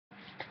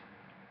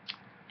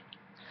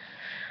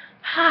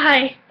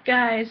Hi,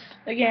 guys.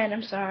 Again,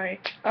 I'm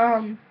sorry.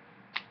 I'm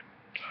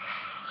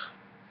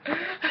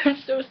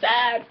so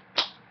sad.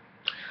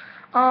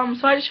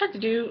 So I just tried to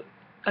do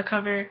a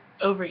cover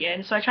over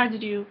again. So I tried to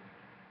do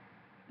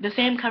the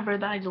same cover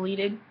that I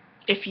deleted.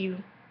 If you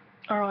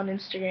are on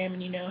Instagram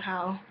and you know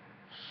how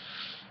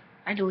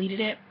I deleted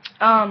it.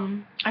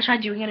 I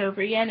tried doing it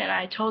over again and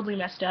I totally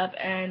messed up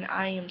and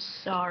I am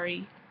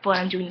sorry, but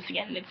I'm doing this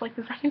again. And it's like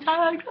the second time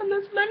I've done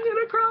this and I'm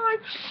gonna cry.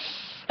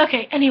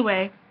 Okay,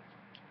 anyway.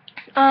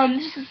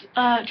 This is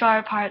Jar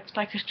of Hearts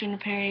by Christina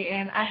Perri,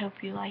 and I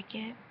hope you like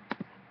it.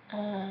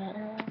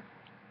 No,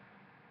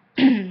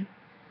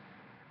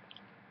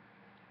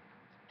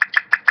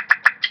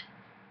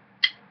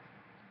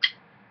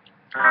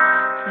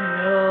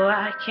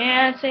 I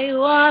can't say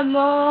one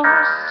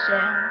more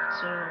step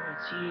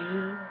towards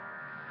you,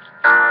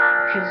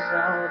 'cause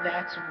all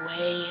that's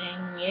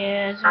waiting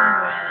is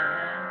regret.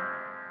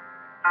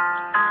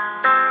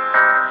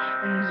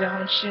 And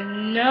don't you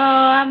know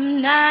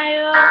I'm not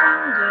your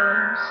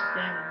ghost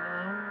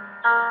anymore?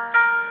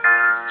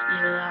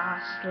 You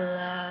lost the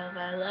love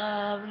I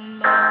love the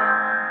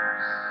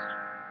most.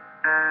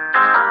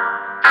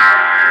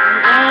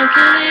 Learn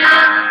to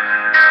live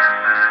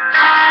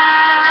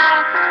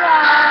half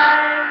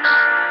alive.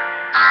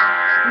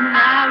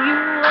 Now you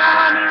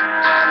want me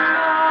one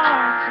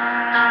more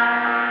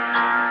time.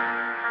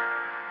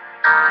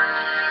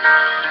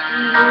 Who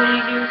do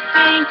you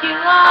think you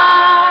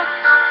are?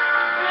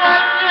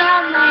 Running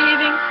around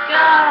leaving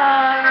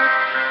scars.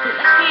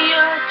 Lucky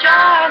your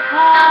jar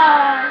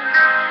apart.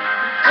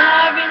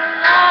 Tearing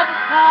love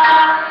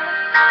apart.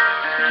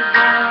 You're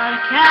gonna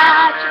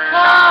catch a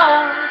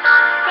cold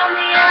from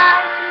the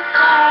ice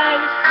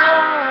inside your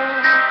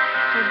soul.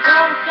 So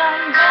don't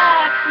come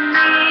back to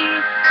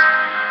me.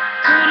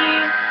 Who do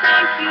you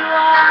think you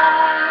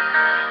are?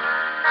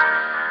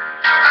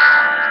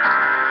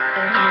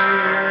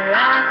 And you're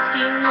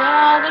asking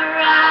all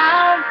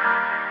around,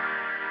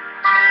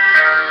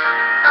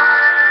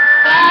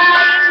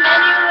 finding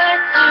anywhere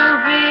to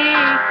be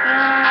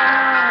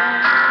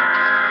found.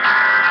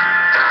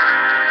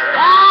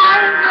 But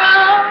I've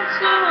grown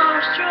too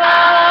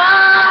strong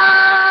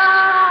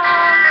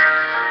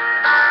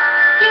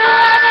to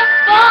ever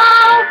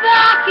fall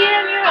back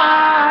in your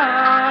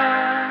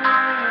arms.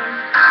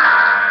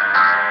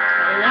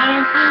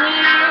 Learn to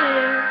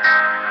live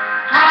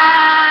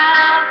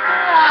half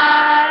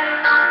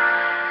alive.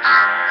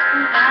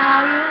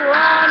 Now you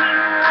want me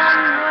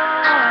one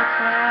more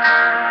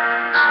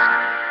time.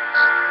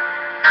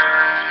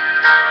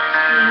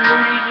 Who do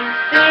you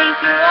think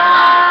you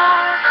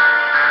are?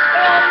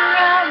 Running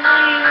around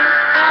leaving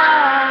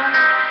scars.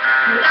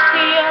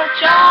 Lucky your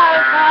jar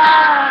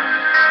apart.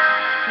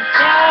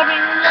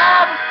 Tearing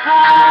love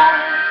apart.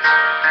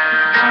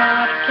 You're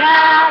gonna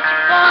catch a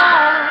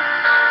cold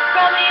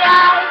from the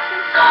ice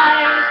inside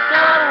your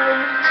soul.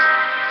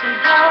 So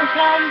don't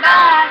come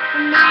back to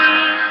me.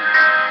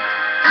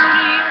 Who do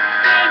you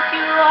think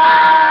you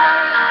are?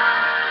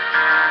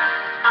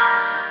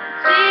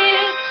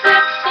 It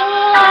took so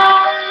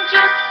long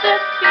just to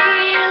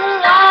feel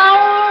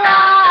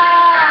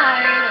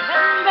alright.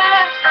 Remember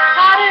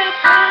how to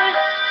put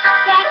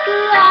that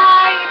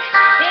light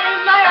in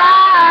my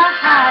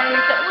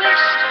eyes. I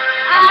wish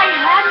I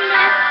had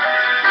missed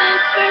the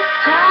first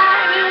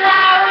time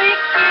that we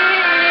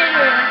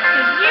kissed.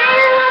 'Cause you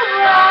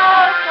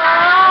broke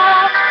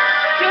off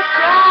your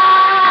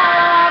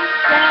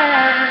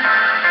promises.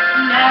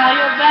 Now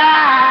you're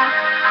back.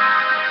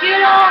 You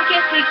don't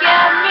get to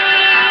get me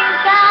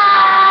back.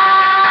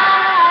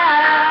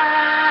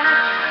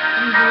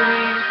 And who do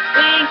you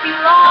think you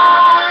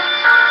are?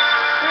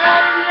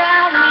 Running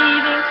around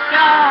leaving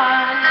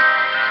scars.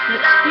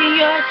 Let's see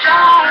your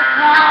jar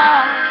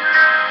apart.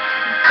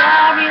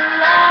 Tear your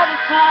love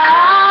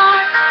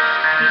apart.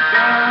 You're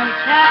gonna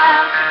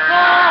catch a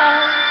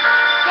cold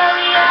from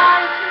the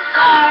ice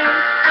inside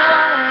your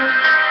soul.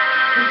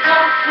 So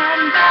don't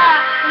come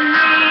back to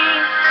me.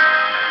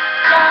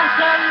 Don't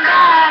come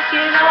back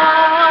at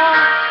all.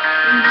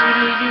 And who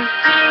do you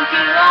think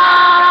you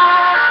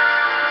are?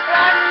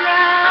 Running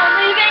around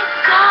leaving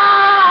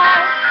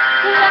scars.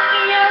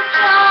 Lucky your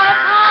jar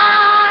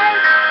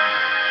apart.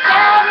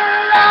 Tear your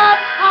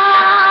love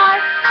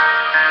apart.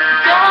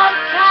 Don't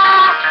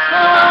catch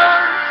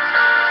cold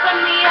from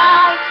the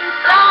ice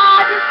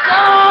inside your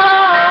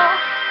soul.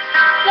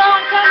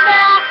 Don't come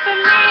back for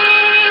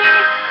me.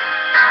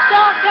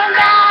 Don't come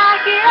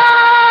back at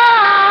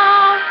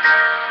all.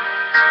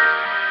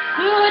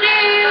 Who do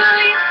you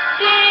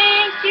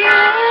think you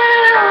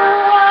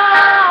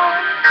are?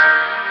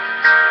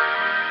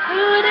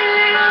 Who do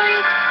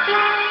you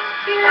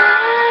think you are?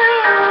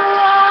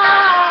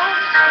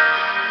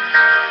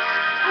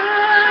 Who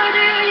do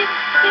you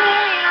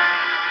think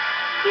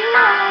you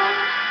are?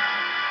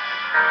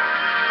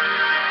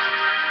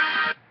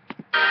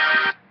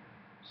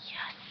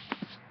 Yes.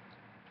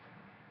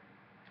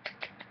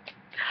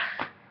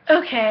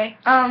 Okay,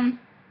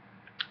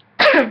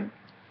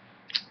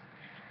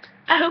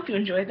 I hope you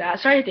enjoyed that.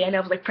 Sorry at the end I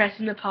was like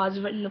pressing the pause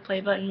button and the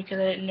play button because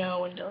I didn't know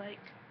when to like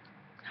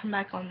come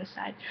back on this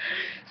side.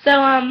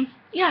 So,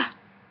 yeah,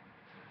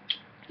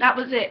 that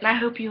was it, and I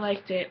hope you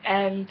liked it,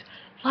 and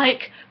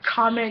like,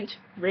 comment,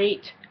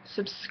 rate,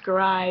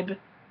 subscribe,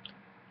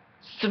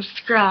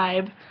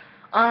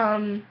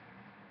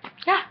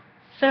 yeah,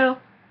 so,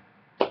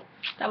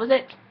 that was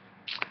it.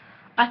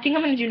 I think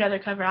I'm gonna do another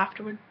cover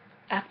after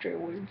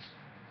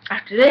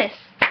this,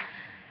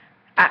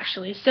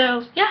 actually,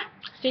 so, yeah,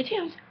 stay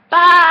tuned,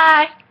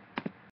 bye!